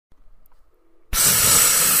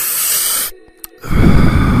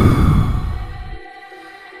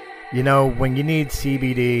You know, when you need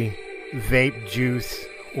CBD, vape juice,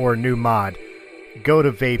 or a new mod, go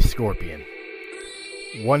to Vape Scorpion.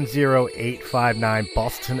 10859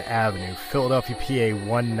 Boston Avenue, Philadelphia, PA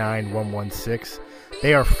 19116.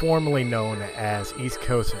 They are formerly known as East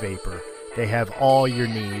Coast Vapor. They have all your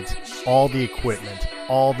needs, all the equipment,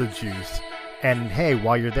 all the juice. And hey,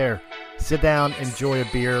 while you're there, sit down, enjoy a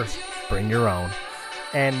beer, bring your own,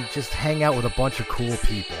 and just hang out with a bunch of cool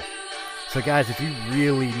people. So guys, if you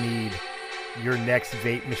really need your next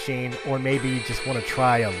vape machine, or maybe you just want to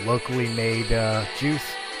try a locally made juice,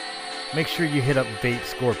 make sure you hit up Vape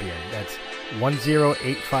Scorpion. That's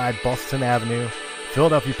 1085 Boston Avenue,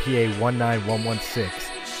 Philadelphia, PA 19116.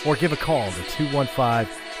 Or give a call to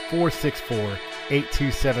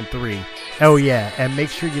 215-464-8273. Oh yeah, and make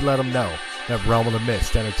sure you let them know that Realm of the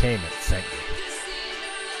Mist Entertainment sent you.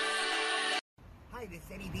 Hi, this is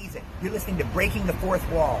Eddie Deason. You're listening to Breaking the Fourth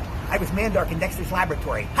Wall. I was Mandark in Dexter's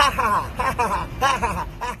laboratory. Ha ha ha ha ha ha ha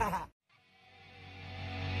ha ha.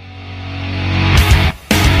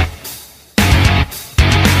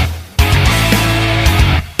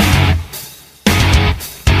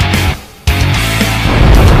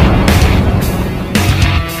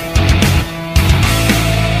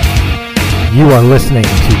 You are listening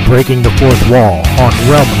to Breaking the Fourth Wall on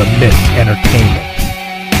Realm of the Mist Entertainment.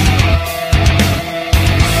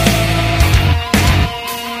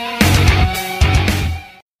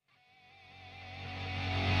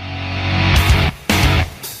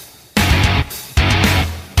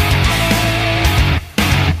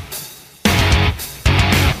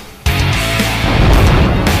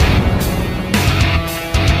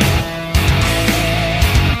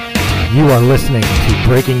 You are listening to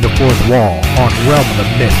Breaking the Fourth Wall on Realm of the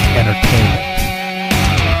Mist Entertainment.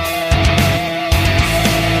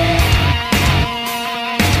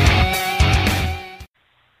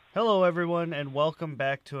 Hello everyone, and welcome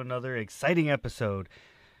back to another exciting episode.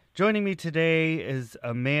 Joining me today is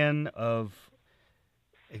a man of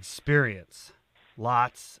experience.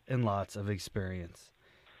 Lots and lots of experience.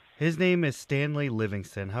 His name is Stanley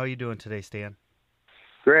Livingston. How are you doing today, Stan?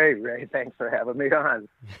 Great, Ray. Thanks for having me on.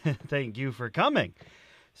 Thank you for coming.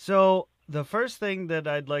 So the first thing that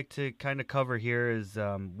I'd like to kind of cover here is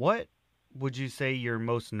what would you say you're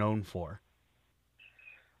most known for?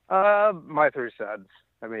 My three sons.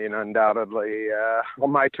 I mean, undoubtedly,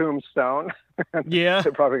 my tombstone. Yeah.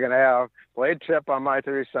 They're probably going to have Blade Chip on My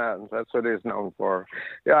Three Sons. That's what he's known for.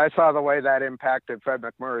 Yeah, I saw the way that impacted Fred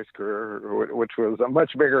MacMurray's career, which was a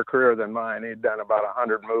much bigger career than mine. He'd done about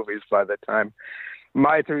 100 movies by the time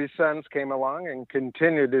My Three Sons came along, and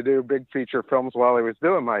continued to do big feature films while he was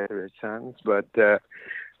doing My Three Sons. But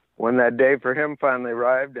when that day for him finally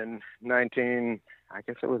arrived in 93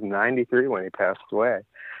 when he passed away,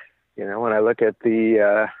 you know, when I look at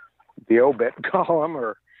the obit column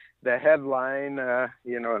or the headline,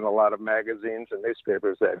 you know, in a lot of magazines and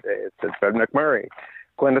newspapers that day, it said Fred MacMurray,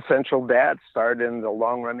 quintessential dad, starred in the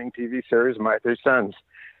long-running TV series My Three Sons.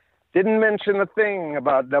 Didn't mention a thing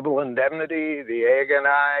about Double Indemnity, The Egg and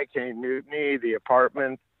I, Cane Mutiny, The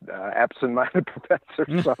Apartment, Absent-Minded Professor,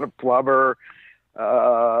 Son of Plumber,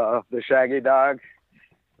 The Shaggy Dog.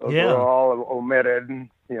 Those were all omitted.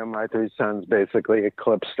 You know, My Three Sons basically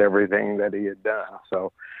eclipsed everything that he had done.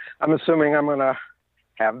 So I'm assuming I'm going to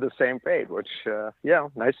have the same fate, which,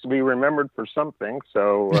 nice to be remembered for something.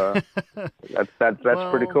 So that's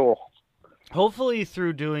pretty cool. Hopefully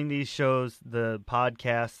through doing these shows, the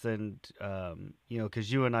podcasts, and,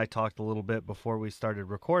 because you and I talked a little bit before we started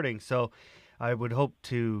recording, so I would hope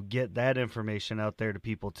to get that information out there to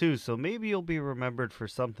people too. So maybe you'll be remembered for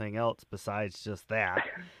something else besides just that.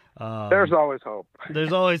 There's always hope.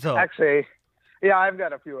 There's always hope. Actually, yeah, I've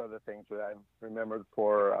got a few other things that I'm remembered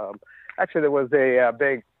for. Actually, there was a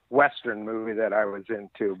big Western movie that I was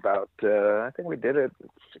into about, I think we did it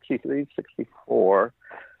 63, 64.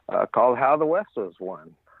 Called How the West Was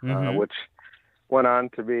Won, which went on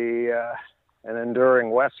to be an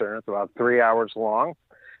enduring Western. It's about 3 hours long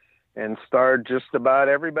and starred just about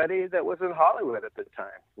everybody that was in Hollywood at the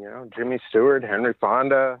time. You know, Jimmy Stewart, Henry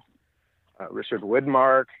Fonda, Richard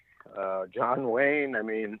Widmark, John Wayne,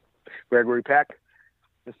 Gregory Peck.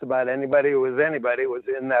 Just about anybody who was anybody was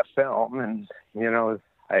in that film. And, you know,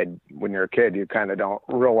 when you're a kid, you kind of don't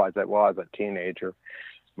realize that, well, as a teenager.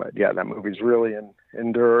 But yeah, that movie's really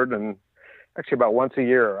endured, and actually about once a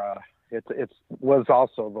year. It was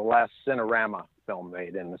also the last Cinerama film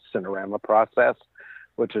made in the Cinerama process,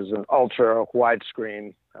 which is an ultra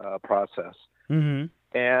widescreen process. Mm-hmm.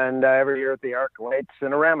 And every year at the ArcLight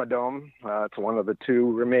Cinerama Dome, it's one of the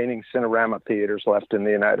two remaining Cinerama theaters left in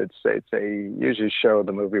the United States. They usually show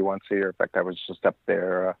the movie once a year. In fact, I was just up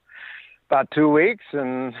there about 2 weeks,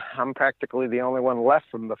 and I'm practically the only one left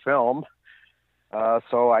from the film.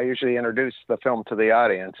 So I usually introduce the film to the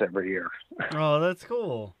audience every year. Oh, that's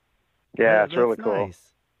cool. Yeah, it's That's really cool.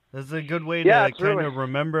 nice. That's a good way Yeah, to it's kind really- of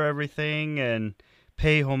remember everything and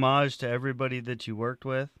pay homage to everybody that you worked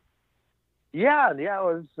with. Yeah, it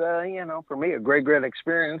was, for me, a great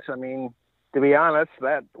experience. I mean, to be honest,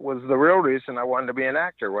 that was the real reason I wanted to be an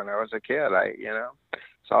actor when I was a kid. I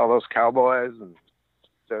saw those cowboys and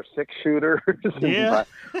their 6-shooters Yeah.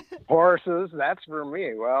 and horses. That's for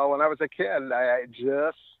me. Well, when I was a kid, I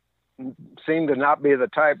just seemed to not be the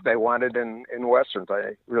type they wanted in Westerns.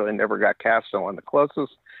 I really never got cast on one. The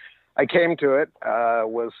closest I came to it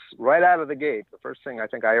was right out of the gate. The first thing I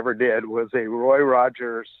think I ever did was a Roy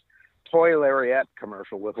Rogers toy lariat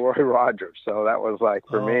commercial with Roy Rogers. So that was like,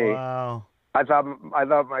 for me, Wow. I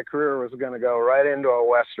thought my career was going to go right into a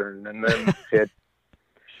Western. And then it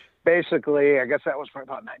basically, I guess that was probably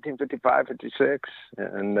about 1955, 56.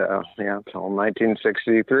 And until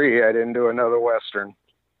 1963, I didn't do another Western.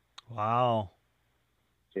 Wow.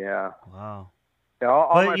 Yeah. Wow. Yeah,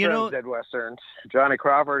 all But, my you friends know- did Westerns. Johnny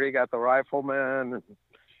Crawford, he got The Rifleman. And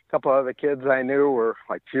a couple other kids I knew were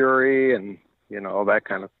like Fury and, all that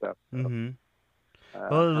kind of stuff. Mm-hmm.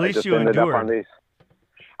 Well, at I least just you ended up endured. on these.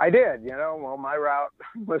 I did, well, my route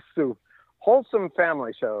was through wholesome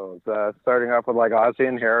family shows, starting off with like Ozzie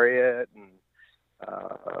and Harriet. And,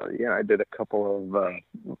 I did a couple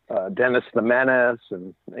of Dennis the Menace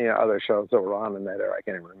and, other shows that were on in that era. I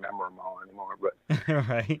can't even remember them all anymore, but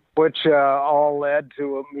Right. which all led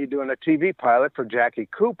to me doing a TV pilot for Jackie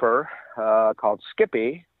Cooper called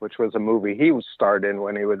Skippy, which was a movie he was starred in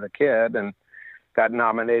when he was a kid and got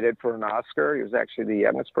nominated for an Oscar. He was actually the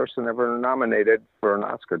youngest person ever nominated for an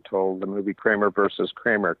Oscar till the movie Kramer versus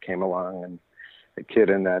Kramer came along. And the kid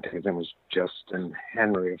in that, his name was Justin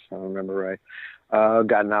Henry, if I remember right,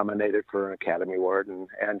 got nominated for an Academy Award.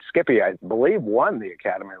 And Skippy, I believe, won the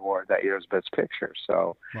Academy Award that year as Best Picture.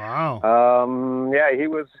 So, Wow. he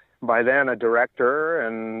was by then a director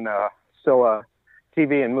and still a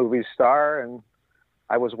TV and movie star. And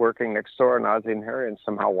I was working next door in Ozzie and Harriet and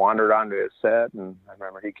somehow wandered onto his set. And I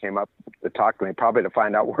remember he came up to talk to me, probably to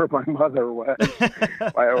find out where my mother was.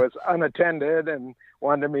 Why I was unattended and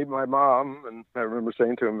wanted to meet my mom. And I remember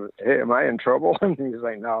saying to him, "Hey, am I in trouble?" And he's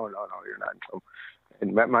like, no, you're not in trouble.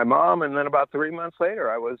 And met my mom. And then about 3 months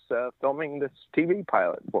later, I was filming this TV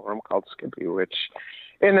pilot for him called Skippy, which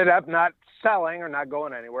ended up not selling or not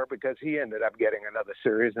going anywhere because he ended up getting another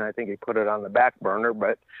series, and I think he put it on the back burner.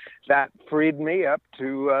 But that freed me up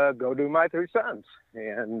to go do My Three Sons.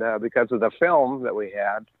 And because of the film that we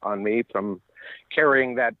had on me from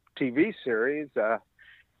carrying that TV series,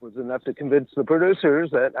 was enough to convince the producers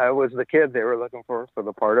that I was the kid they were looking for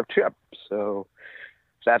the part of Chip. So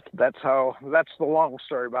that's the long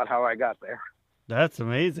story about how I got there. That's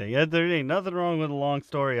amazing. Yeah, there ain't nothing wrong with a long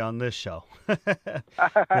story on this show.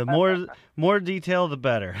 The more detail, the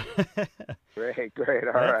better. Great.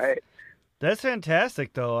 All right. That's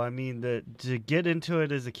fantastic, though. I mean, to get into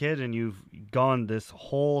it as a kid and you've gone this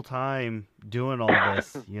whole time doing all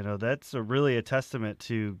this, that's really a testament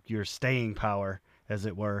to your staying power, as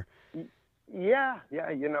it were. Yeah.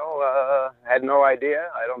 I had no idea.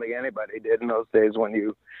 I don't think anybody did in those days when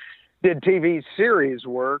you did TV series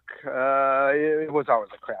work. It was always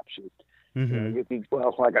a crapshoot. Mm-hmm.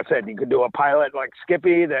 Well, like I said, you could do a pilot like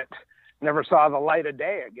Skippy that never saw the light of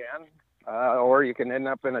day again, or you can end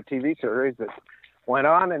up in a TV series that went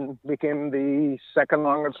on and became the second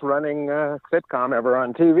longest running sitcom ever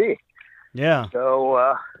on TV. Yeah.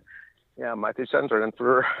 So, My Three Sons ran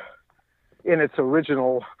in its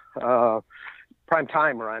original prime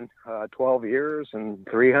time run, 12 years and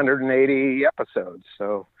 380 episodes.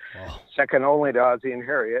 So second only to Ozzie and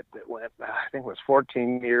Harriet, that went, I think it was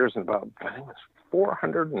 14 years and about,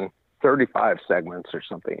 435 segments or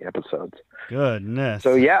something, episodes. Goodness.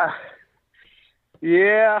 So yeah,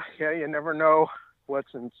 you never know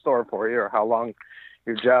what's in store for you or how long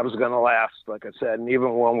your job is going to last. Like I said, and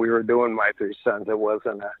even when we were doing My Three Sons, it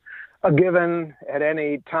wasn't a given at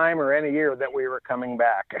any time or any year that we were coming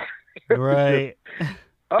back. Right.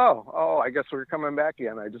 I guess we're coming back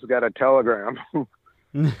again. I just got a telegram.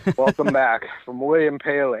 Welcome back from William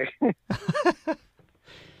Paley.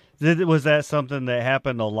 Was that something that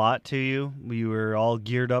happened a lot to you? You were all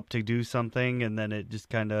geared up to do something, and then it just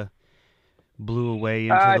kind of blew away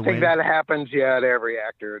into the wind? I think that happens, to every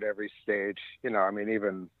actor at every stage.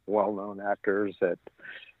 Even well-known actors that,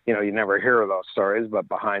 you never hear of those stories, but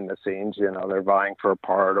behind the scenes, they're vying for a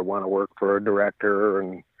part or want to work for a director,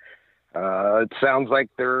 and it sounds like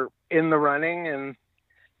they're in the running, and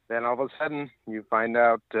then all of a sudden you find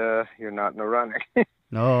out you're not in the running.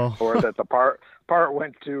 No. or that the part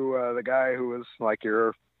went to the guy who was like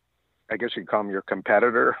your, I guess you'd call him your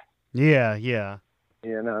competitor. Yeah, yeah.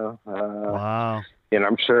 You know, Wow.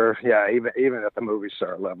 I'm sure. Yeah, even at the movie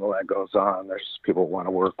star level, that goes on. There's people who want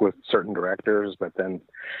to work with certain directors, but then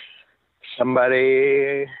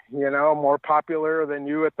somebody, more popular than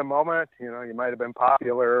you at the moment. You might have been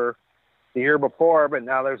popular the year before, but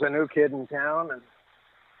now there's a new kid in town, and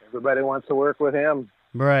everybody wants to work with him.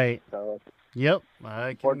 Right. So, Yep.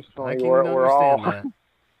 I can unfortunately, we're all. understand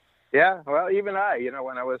that. Yeah, well, even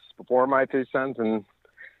when I was before My Two Sons and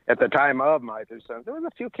at the time of My Two Sons, there was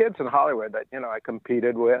a few kids in Hollywood that, I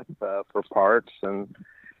competed with for parts. And,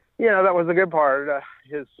 that was a good part.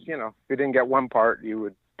 If you didn't get one part, you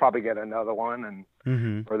would probably get another one.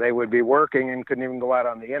 And or they would be working and couldn't even go out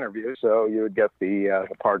on the interview. So you would get the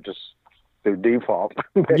part just through default,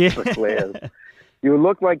 basically. Yeah. You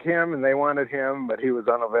looked like him and they wanted him, but he was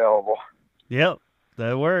unavailable. Yep.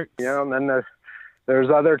 That works. And then there's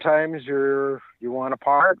other times you want a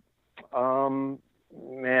part,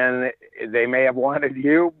 and they may have wanted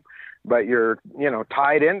you, but you're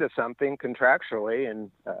tied into something contractually,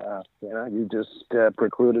 and you just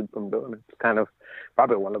precluded from doing it. It's kind of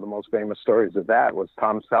probably one of the most famous stories of that was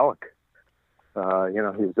Tom Selleck.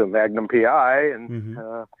 He's a Magnum PI,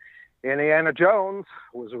 and Indiana Jones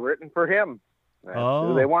was written for him. That's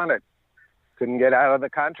who they wanted. Couldn't get out of the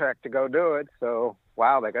contract to go do it, so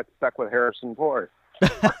wow, they got stuck with Harrison Ford.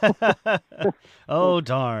 Oh,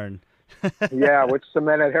 darn. Yeah, which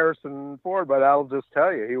cemented Harrison Ford, but I'll just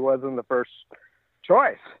tell you, he wasn't the first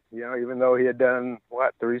choice. Even though he had done,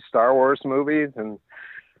 3 Star Wars movies and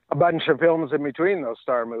a bunch of films in between those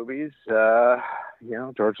Star movies,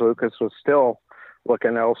 George Lucas was still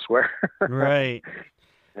looking elsewhere. Right.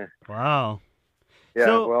 Wow. Yeah,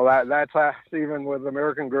 So, well, that's even with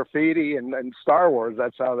American Graffiti and Star Wars,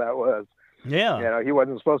 that's how that was. yeah. He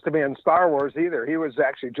wasn't supposed to be in Star Wars either. He was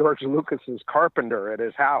actually George Lucas's carpenter at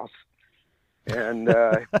his house. And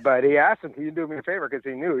but he asked him, "Can you do me a favor?" Because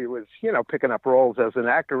he knew he was, picking up roles as an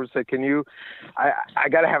actor. He said, "Can you? I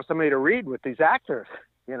got to have somebody to read with these actors.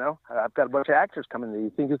 I've got a bunch of actors coming. Do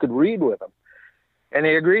you think you could read with them?" And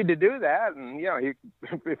he agreed to do that. And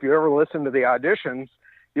if you ever listen to the auditions,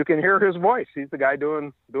 you can hear his voice. He's the guy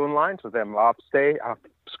doing lines with them off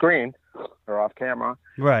screen or off camera.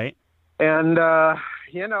 Right. And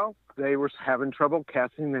they were having trouble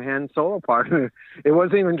casting the Han Solo part. It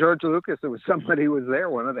wasn't even George Lucas. It was somebody who was there.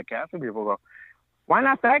 One of the casting people go, "Why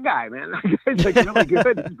not that guy, man? That guy's like really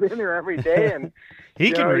good. He's been here every day, and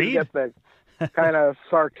he can read." You get the kind of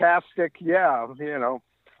sarcastic,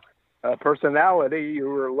 personality you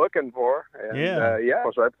were looking for. And, it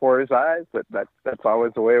was right before his eyes. But that's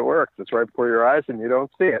always the way it works. It's right before your eyes, and you don't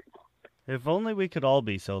see it. If only we could all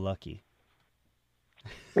be so lucky.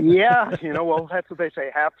 Yeah, well, that's what they say.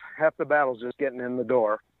 Half the battle's just getting in the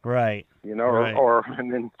door. Right. Right. Or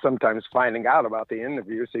and then sometimes finding out about the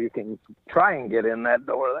interview so you can try and get in that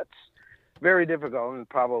door. That's very difficult, and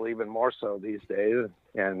probably even more so these days.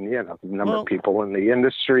 And the number of people in the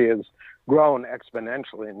industry has grown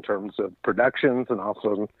exponentially in terms of productions and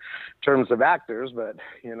also in terms of actors. But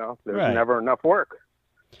there's never enough work.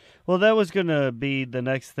 Well, that was going to be the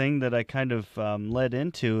next thing that I kind of led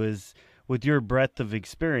into is with your breadth of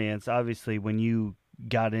experience. Obviously, when you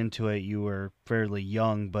got into it, you were fairly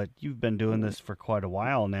young, but you've been doing this for quite a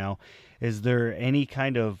while now. Is there any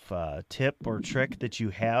kind of tip or trick that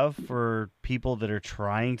you have for people that are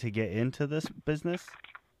trying to get into this business?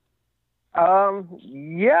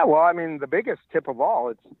 Yeah, well, I mean, the biggest tip of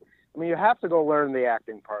all, you have to go learn the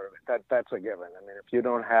acting part of it. That's a given. I mean, if you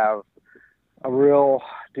don't have a real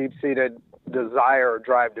deep-seated desire or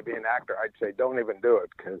drive to be an actor, I'd say don't even do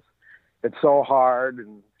it, because it's so hard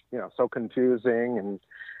and, so confusing, and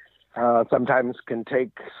sometimes can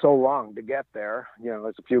take so long to get there.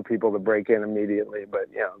 There's a few people that break in immediately, but,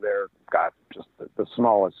 they're got just the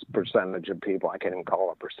smallest percentage of people. I can't even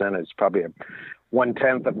call it a percentage, probably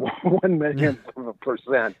 1/10 of 1/1,000,000th of a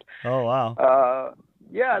percent. Oh, wow.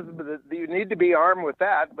 Yeah, you need to be armed with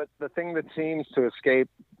that. But the thing that seems to escape,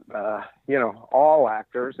 all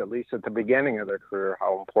actors, at least at the beginning of their career,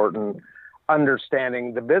 how important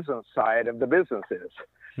understanding the business side of the business is.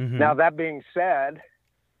 Mm-hmm. Now, that being said,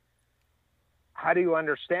 how do you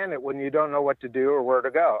understand it when you don't know what to do or where to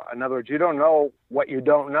go? In other words, you don't know what you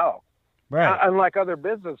don't know. Right. Unlike other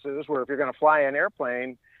businesses where if you're going to fly an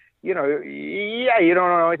airplane, you don't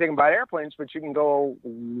know anything about airplanes, but you can go,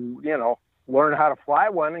 learn how to fly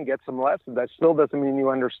one and get some lessons. That still doesn't mean you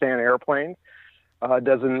understand airplanes.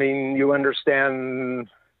 Doesn't mean you understand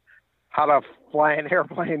how to fly an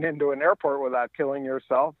airplane into an airport without killing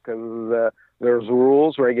yourself, because there's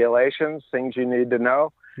rules, regulations, things you need to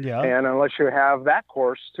know. Yeah. And unless you have that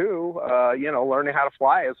course too, learning how to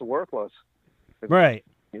fly is worthless. Right.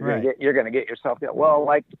 You're going to get yourself, well,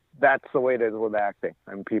 like that's the way it is with acting.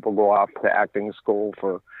 And people go off to acting school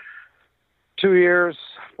for 2 years,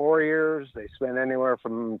 4 years. They spend anywhere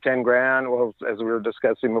from $10,000, well, as we were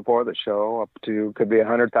discussing before the show, up to could be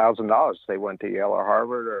 $100,000. They went to Yale or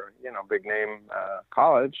Harvard or big name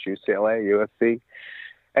college, UCLA, USC,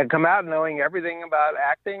 and come out knowing everything about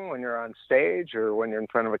acting when you're on stage or when you're in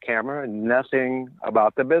front of a camera, and nothing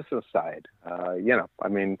about the business side.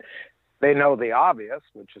 They know the obvious,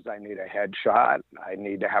 which is I need a headshot, I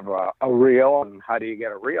need to have a reel, and how do you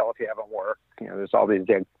get a reel if you haven't worked? There's all these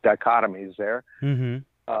dichotomies there. Mm-hmm.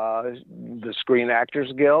 The Screen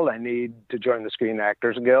Actors Guild, I need to join the Screen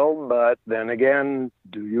Actors Guild, but then again,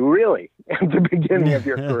 do you really at the beginning of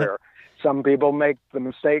your career? Some people make the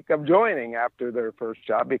mistake of joining after their first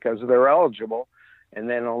job because they're eligible, and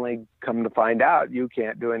then only come to find out you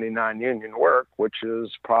can't do any non-union work, which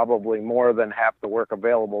is probably more than half the work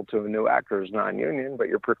available to a new actor is non-union, but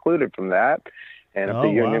you're precluded from that. And if the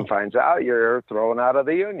union finds out, you're thrown out of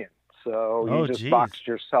the union. So you just boxed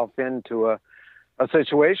yourself into a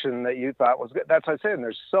situation that you thought was good. That's what I said.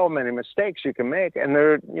 There's so many mistakes you can make, and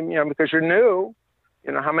they're, because you're new,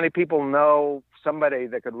 how many people know somebody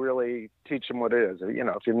that could really teach them what it is?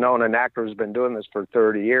 If you've known an actor who's been doing this for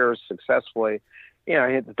 30 years successfully,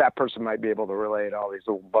 that person might be able to relate all these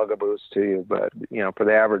little bugaboos to you. But, for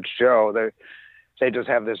the average Joe, they just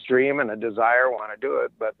have this dream and a desire, want to do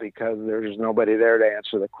it. But because there's nobody there to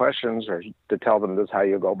answer the questions or to tell them this is how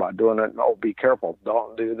you go about doing it, oh, be careful,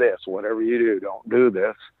 don't do this. Whatever you do, don't do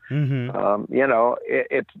this. Mm-hmm.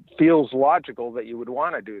 It feels logical that you would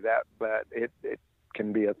want to do that, but it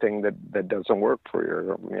can be a thing that doesn't work for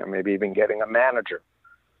you. Maybe even getting a manager.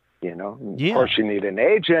 Of course you need an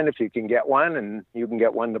agent if you can get one, and you can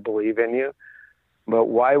get one to believe in you. But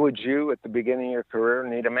why would you, at the beginning of your career,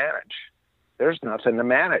 need to manage? There's nothing to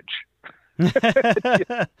manage. This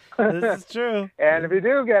is true. And if you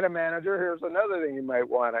do get a manager, here's another thing you might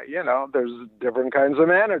want to, there's different kinds of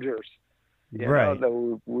managers. Right.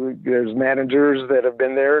 There's managers that have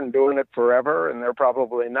been there and doing it forever, and they're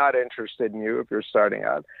probably not interested in you if you're starting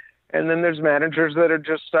out. And then there's managers that are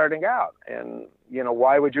just starting out. And,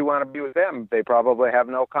 why would you want to be with them? They probably have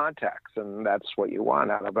no contacts, and that's what you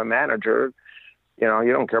want out of a manager. You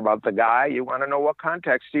don't care about the guy. You want to know what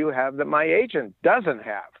contacts do you have that my agent doesn't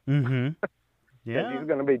have. Mm-hmm. Yeah. He's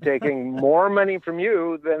going to be taking more money from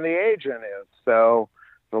you than the agent is. So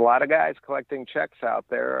there's a lot of guys collecting checks out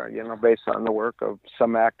there, based on the work of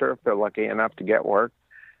some actor, if they're lucky enough to get work,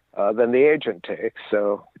 than the agent takes.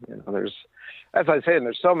 So, there's, as I say,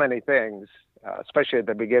 there's so many things, especially at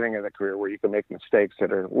the beginning of the career, where you can make mistakes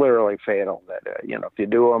that are literally fatal. That if you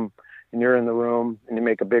do them and you're in the room and you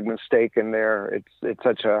make a big mistake in there, it's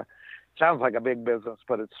sounds like a big business,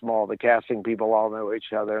 but it's small. The casting people all know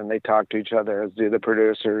each other and they talk to each other, as do the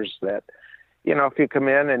producers. That if you come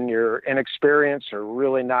in and you're inexperienced or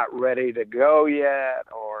really not ready to go yet,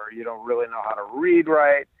 or you don't really know how to read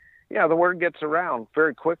right, the word gets around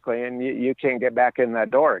very quickly, and you can't get back in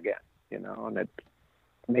that door again. And it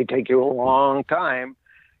may take you a long time,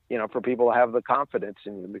 for people to have the confidence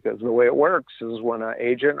in you, because the way it works is when an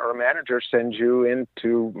agent or a manager sends you in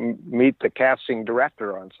to meet the casting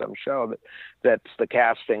director on some show, that's the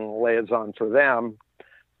casting liaison for them,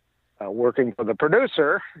 working for the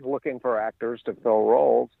producer, looking for actors to fill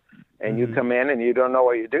roles, and you come in and you don't know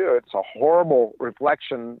what you do. It's a horrible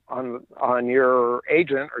reflection on your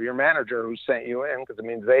agent or your manager who sent you in, because it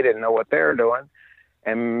means they didn't know what they're doing.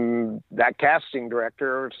 And that casting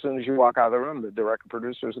director, as soon as you walk out of the room, the director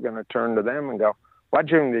producer is going to turn to them and go, why'd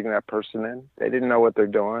you bring that person in? They didn't know what they're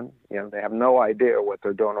doing. They have no idea what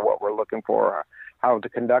they're doing or what we're looking for, or how to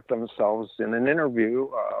conduct themselves in an interview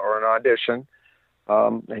or an audition.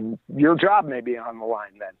 And your job may be on the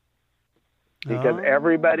line then, because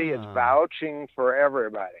everybody is vouching for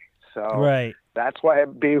everybody. So that's why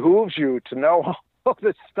it behooves you to know all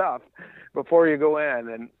this stuff before you go in.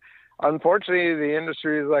 And unfortunately, the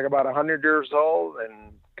industry is like about 100 years old,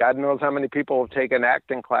 and God knows how many people have taken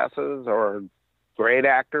acting classes, or great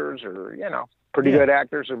actors, or, pretty good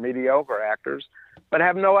actors or mediocre actors, but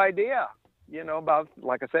have no idea, about,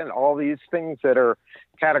 like I said, all these things that are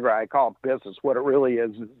categorized. I call it business. What it really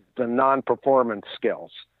is the non-performance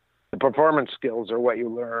skills. The performance skills are what you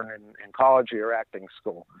learn in college or acting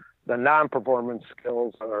school. The non-performance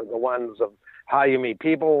skills are the ones of how you meet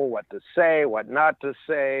people, what to say, what not to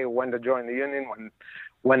say, when to join the union,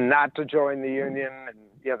 when not to join the union. And,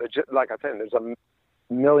 like I said, there's a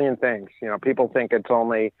million things. People think it's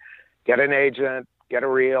only get an agent, get a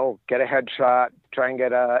reel, get a headshot, try and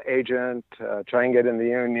get an agent, try and get in the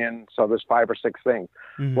union. So there's 5 or 6 things.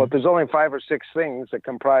 Mm-hmm. Well, if there's only 5 or 6 things that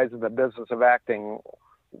comprise the business of acting,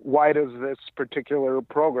 why does this particular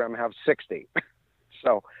program have 60?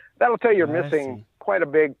 So that'll tell you you're missing quite a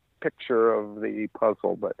big picture of the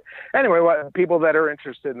puzzle. But anyway, people that are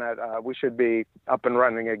interested in that, we should be up and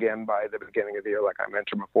running again by the beginning of the year. Like I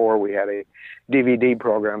mentioned before, we had a DVD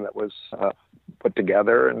program that was put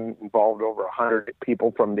together and involved over 100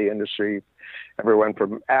 people from the industry, everyone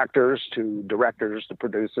from actors to directors to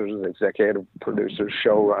producers, executive producers,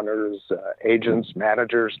 showrunners, agents,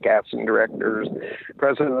 managers, casting directors,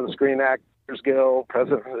 president of the Screen Actors Guild,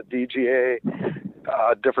 president of the DGA,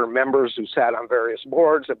 different members who sat on various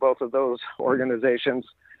boards at both of those organizations.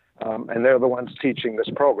 And they're the ones teaching this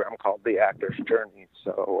program called The Actor's Journey.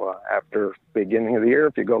 So after beginning of the year,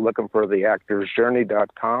 if you go looking for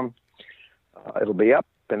theactorsjourney.com, it'll be up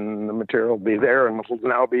and the material will be there, and it'll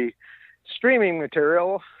now be streaming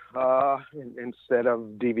material instead of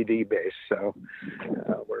DVD based. So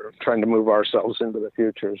we're trying to move ourselves into the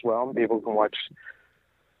future as well. People can watch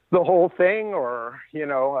the whole thing, or,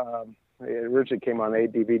 it originally came on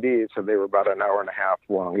 8 DVDs, so they were about an hour and a half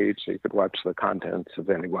long each. So you could watch the contents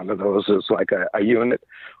of any one of those as like a unit,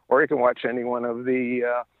 or you can watch any one of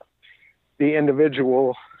the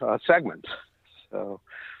individual segments. So,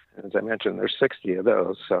 as I mentioned, there's 60 of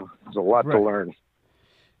those, so there's a lot to learn.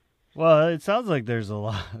 Well, it sounds like there's a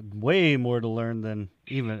lot, way more to learn than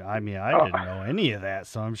even, I didn't know any of that,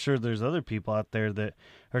 so I'm sure there's other people out there that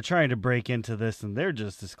are trying to break into this, and they're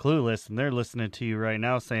just as clueless, and they're listening to you right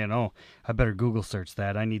now saying, oh, I better Google search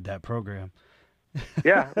that. I need that program.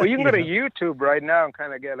 Yeah, well, you can go to YouTube right now and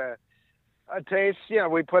kind of get a taste.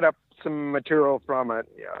 We put up some material from it.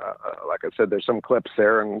 Like I said, there's some clips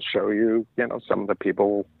there and show you, some of the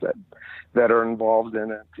people that are involved in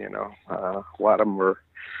it. A lot of them were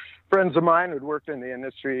friends of mine who'd worked in the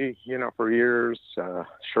industry, for years.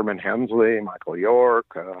 Sherman Hemsley, Michael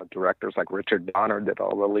York, directors like Richard Donner did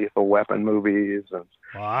all the Lethal Weapon movies, and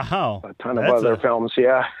wow, a ton of other films.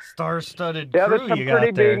 Yeah, star-studded crew. Yeah, there's some you pretty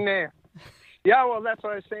got there. big names. Yeah, well, that's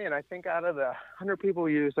what I was saying. I think out of the 100 people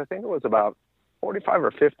used, I think it was about 45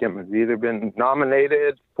 or 50 of them have either been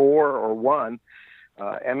nominated for or won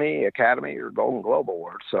Emmy, Academy, or Golden Globe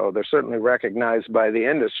Awards. So they're certainly recognized by the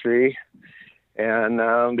industry. And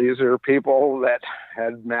these are people that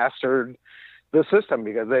had mastered the system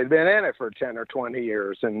because they'd been in it for 10 or 20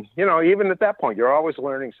 years. And, even at that point, you're always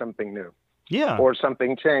learning something new. Yeah. Or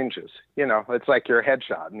something changes. It's like your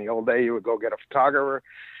headshot. In the old day, you would go get a photographer.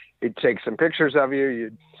 He'd take some pictures of you.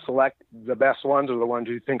 You'd select the best ones or the ones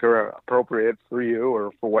you think are appropriate for you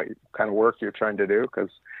or for what kind of work you're trying to do. Because,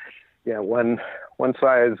 one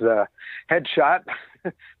size headshot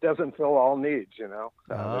doesn't fill all needs,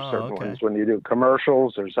 There's certain ones when you do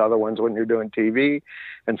commercials. There's other ones when you're doing TV,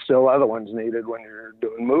 and still other ones needed when you're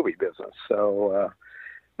doing movie business. So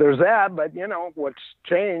there's that. But, what's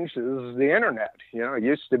changed is the internet. It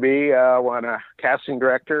used to be when a casting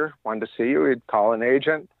director wanted to see you, he'd call an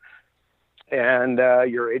agent. And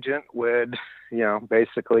your agent would,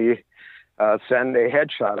 basically send a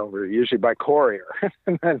headshot over, usually by courier.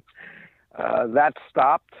 And then that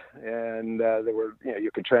stopped, and there were, you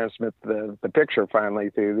could transmit the picture finally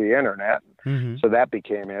through the internet. Mm-hmm. So that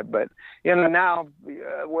became it. But, now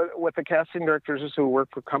what the casting directors who work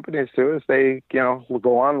for companies do is they, will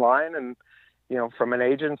go online and, from an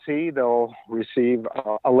agency, they'll receive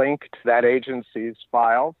a link to that agency's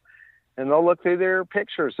files. And they'll look through their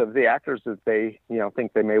pictures of the actors that they,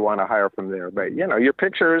 think they may want to hire from there. But, your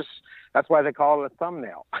pictures, that's why they call it a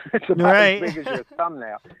thumbnail. It's about as big as your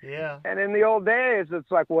thumbnail. Yeah. And in the old days,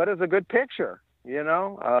 it's like, what is a good picture? Even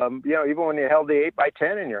when you held the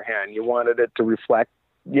 8x10 in your hand, you wanted it to reflect,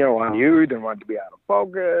 on you. You didn't want it to be out of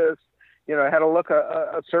focus. It had to look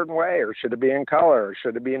a certain way, or should it be in color, or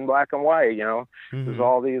should it be in black and white? Mm-hmm. There's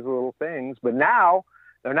all these little things. But now,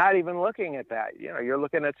 they're not even looking at that. You're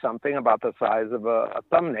looking at something about the size of a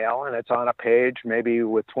thumbnail, and it's on a page maybe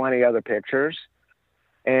with 20 other pictures,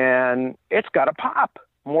 and it's got to pop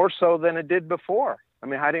more so than it did before.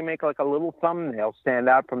 How do you make like a little thumbnail stand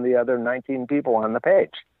out from the other 19 people on the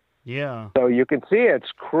page? Yeah. So you can see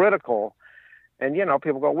it's critical. And,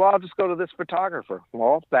 people go, well, I'll just go to this photographer.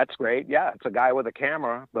 Well, that's great. Yeah, it's a guy with a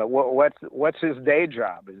camera. But what's his day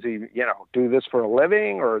job? Is he, do this for a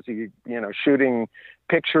living? Or is he, shooting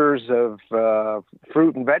pictures of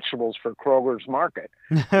fruit and vegetables for Kroger's Market?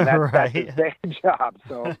 That's his day job.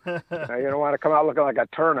 So you don't want to come out looking like a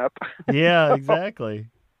turnip. Yeah, exactly.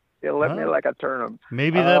 You look me like a turnip.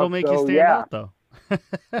 Maybe that'll make you stand out, though.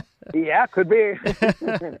 Yeah, could be.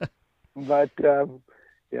 But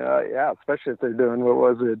yeah, especially if they're doing, what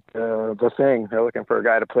was it, The Thing. They're looking for a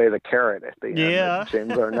guy to play the carrot at the end that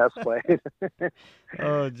James Arness played.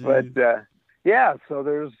 Oh, geez. But yeah,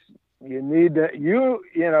 so you need to,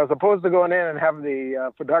 as opposed to going in and having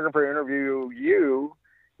the photographer interview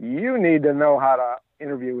you need to know how to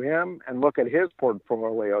interview him and look at his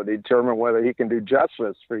portfolio to determine whether he can do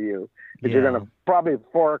justice for you. Because you're going to probably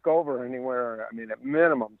fork over anywhere, at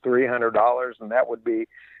minimum $300, and that would be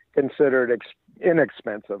considered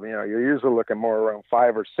inexpensive. You're usually looking more around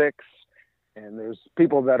 5 or 6, and there's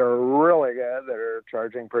people that are really good that are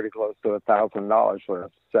charging pretty close to $1,000 for a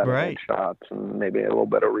set of shots and maybe a little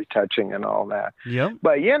bit of retouching and all that. Yep.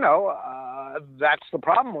 But that's the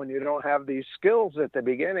problem when you don't have these skills at the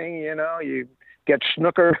beginning. You get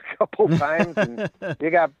snookered a couple times, and you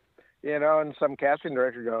got, and some casting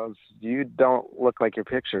director goes, "You don't look like your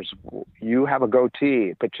pictures. You have a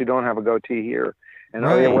goatee, but you don't have a goatee here." And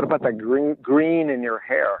what about the green in your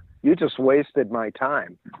hair? You just wasted my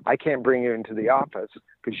time. I can't bring you into the office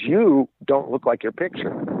because you don't look like your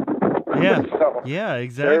picture. Yeah. So yeah,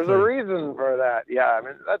 exactly. There's a reason for that. Yeah,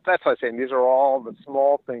 that's what I'm saying. These are all the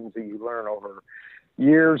small things that you learn over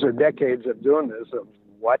years or decades of doing this, of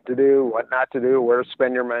what to do, what not to do, where to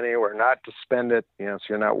spend your money, where not to spend it, so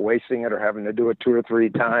you're not wasting it or having to do it 2 or 3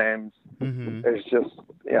 times. Mm-hmm. There's just,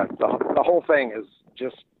 the whole thing is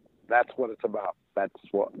just, that's what it's about. That's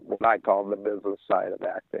what I call the business side of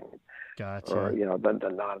acting. Gotcha. Or, the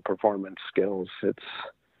non-performance skills. It's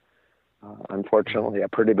unfortunately a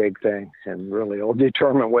pretty big thing, and really it'll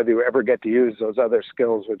determine whether you ever get to use those other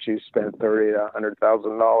skills which you spent $30,000 to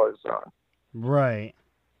 $100,000 on. Right.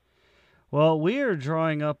 Well, we are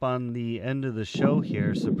drawing up on the end of the show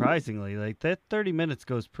here, surprisingly. Like, that 30 minutes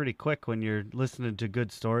goes pretty quick when you're listening to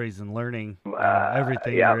good stories and learning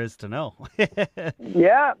everything there is to know.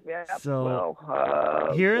 Yeah. So,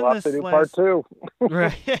 here in this part 2.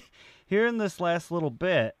 Right. Here in this last little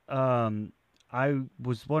bit, I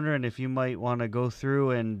was wondering if you might want to go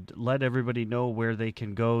through and let everybody know where they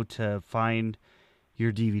can go to find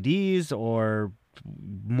your DVDs or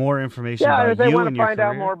more information about you and your career. Yeah, if they want to find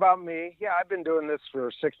out more about me. Yeah, I've been doing this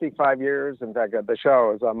for 65 years. In fact, the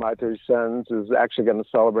show is on My Three Sons is actually going to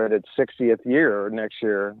celebrate its 60th year next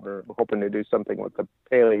year. We're hoping to do something with the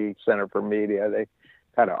Paley Center for Media. They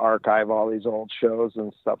kind of archive all these old shows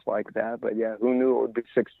and stuff like that. But yeah, who knew it would be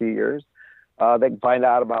 60 years? They can find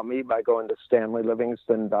out about me by going to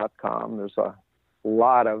StanleyLivingston.com. There's a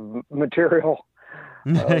lot of material,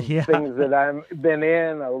 things that I've been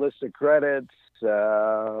in, a list of credits,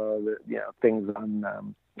 things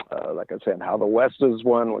on, like I said, How the West is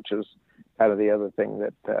one, which is kind of the other thing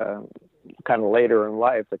that kind of later in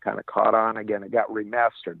life that kind of caught on again. It got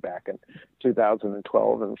remastered back in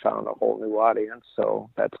 2012 and found a whole new audience. So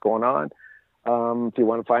that's going on. If you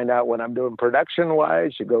want to find out what I'm doing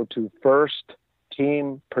production-wise, you go to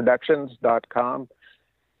firstteamproductions.com.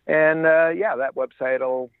 And, that website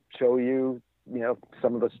will show you,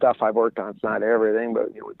 some of the stuff I've worked on. It's not everything,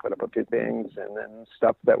 but we put up a few things, and then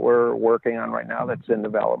stuff that we're working on right now that's in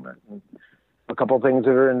development. And a couple of things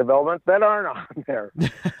that are in development that aren't on there.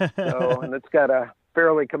 And it's got a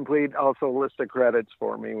fairly complete also list of credits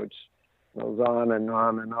for me, which goes on and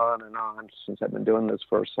on and on and on since I've been doing this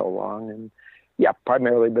for so long. And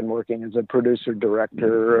primarily been working as a producer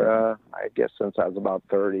director, I guess since I was about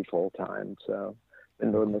 30 full time. So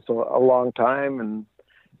been doing this a long time, and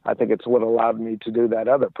I think it's what allowed me to do that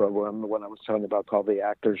other program, the one I was talking about called The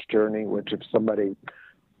Actor's Journey, which if somebody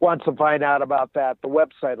wants to find out about that, the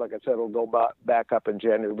website, like I said, will go back up in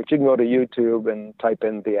January, but you can go to YouTube and type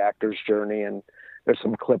in The Actor's Journey, and there's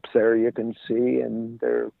some clips there you can see, and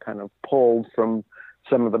they're kind of pulled from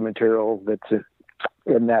some of the material that's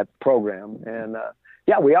in that program. And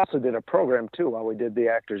we also did a program too while we did The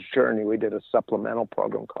Actor's Journey. We did a supplemental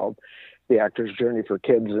program called The Actor's Journey for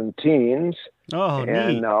Kids and Teens. Oh,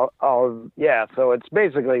 and neat. So it's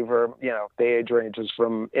basically for the age ranges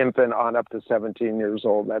from infant on up to 17 years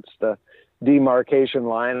old. That's the demarcation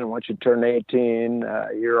line, and once you turn 18,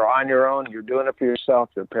 you're on your own. You're doing it for yourself.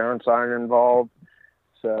 Your parents aren't involved.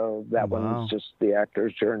 So that one's just The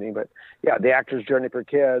Actor's Journey. But The Actor's Journey for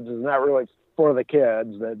Kids is not really for the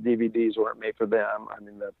kids. The DVDs weren't made for them. I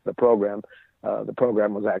mean, the program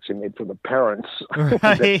was actually made for the parents,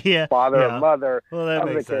 right, father and mother of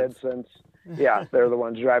the sense. kids, since they're the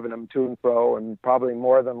ones driving them to and fro, and probably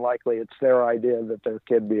more than likely it's their idea that their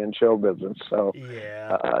kid be in show business. So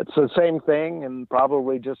it's the same thing, and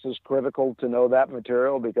probably just as critical to know that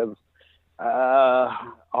material, because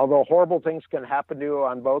although horrible things can happen to you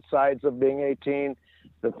on both sides of being 18,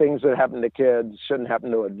 the things that happen to kids shouldn't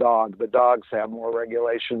happen to a dog. The dogs have more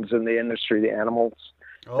regulations in the industry, the animals,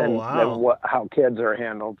 than how kids are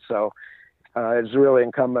handled. So it's really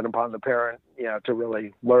incumbent upon the parent, to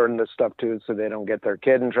really learn this stuff too, so they don't get their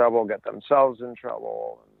kid in trouble, get themselves in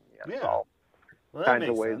trouble. And, all kinds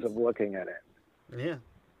of ways of looking at it. Yeah.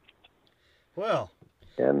 Well.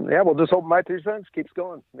 And we'll just hope my 3 cents keeps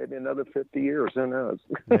going. Maybe another 50 years. Who knows?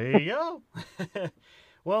 There you go.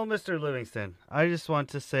 Well, Mr. Livingston, I just want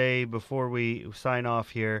to say before we sign off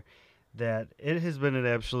here that it has been an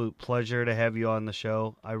absolute pleasure to have you on the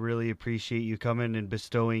show. I really appreciate you coming and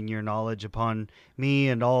bestowing your knowledge upon me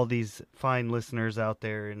and all these fine listeners out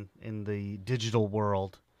there in the digital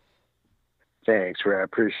world. Thanks, Ray. I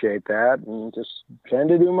appreciate that. And just trying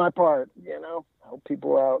to do my part, help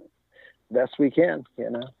people out best we can,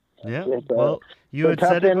 Yeah. Well, you had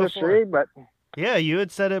said it industry, before. But yeah, you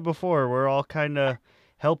had said it before. We're all kind of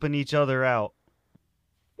helping each other out.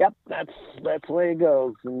 Yep, that's the way it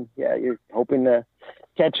goes. And you're hoping to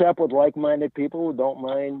catch up with like-minded people who don't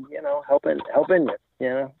mind, helping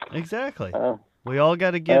you. Exactly. We all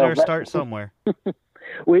got to get our start somewhere.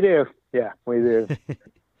 We do. Yeah, we do.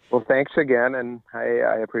 Well, thanks again, and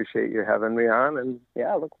I appreciate you having me on. And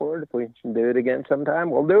I look forward, if we can do it again sometime,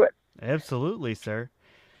 we'll do it. Absolutely, sir.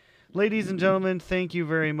 Ladies and gentlemen, thank you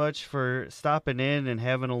very much for stopping in and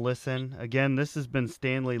having a listen. Again, this has been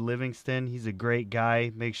Stanley Livingston. He's a great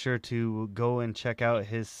guy. Make sure to go and check out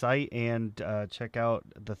his site and check out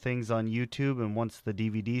the things on YouTube. And once the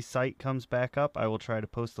DVD site comes back up, I will try to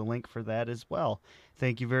post a link for that as well.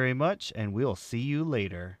 Thank you very much, and we'll see you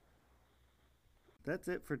later. That's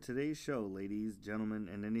it for today's show, ladies, gentlemen,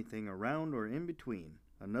 and anything around or in between.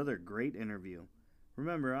 Another great interview.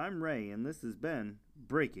 Remember, I'm Ray, and this has been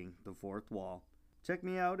Breaking the Fourth Wall. Check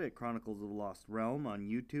me out at Chronicles of the Lost Realm on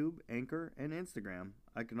YouTube, Anchor, and Instagram.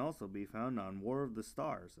 I can also be found on War of the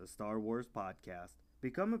Stars, a Star Wars podcast.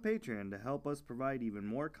 Become a Patreon to help us provide even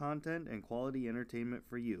more content and quality entertainment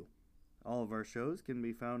for you. All of our shows can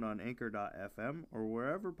be found on Anchor.fm or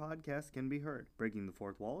wherever podcasts can be heard. Breaking the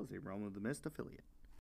Fourth Wall is a Realm of the Mist affiliate.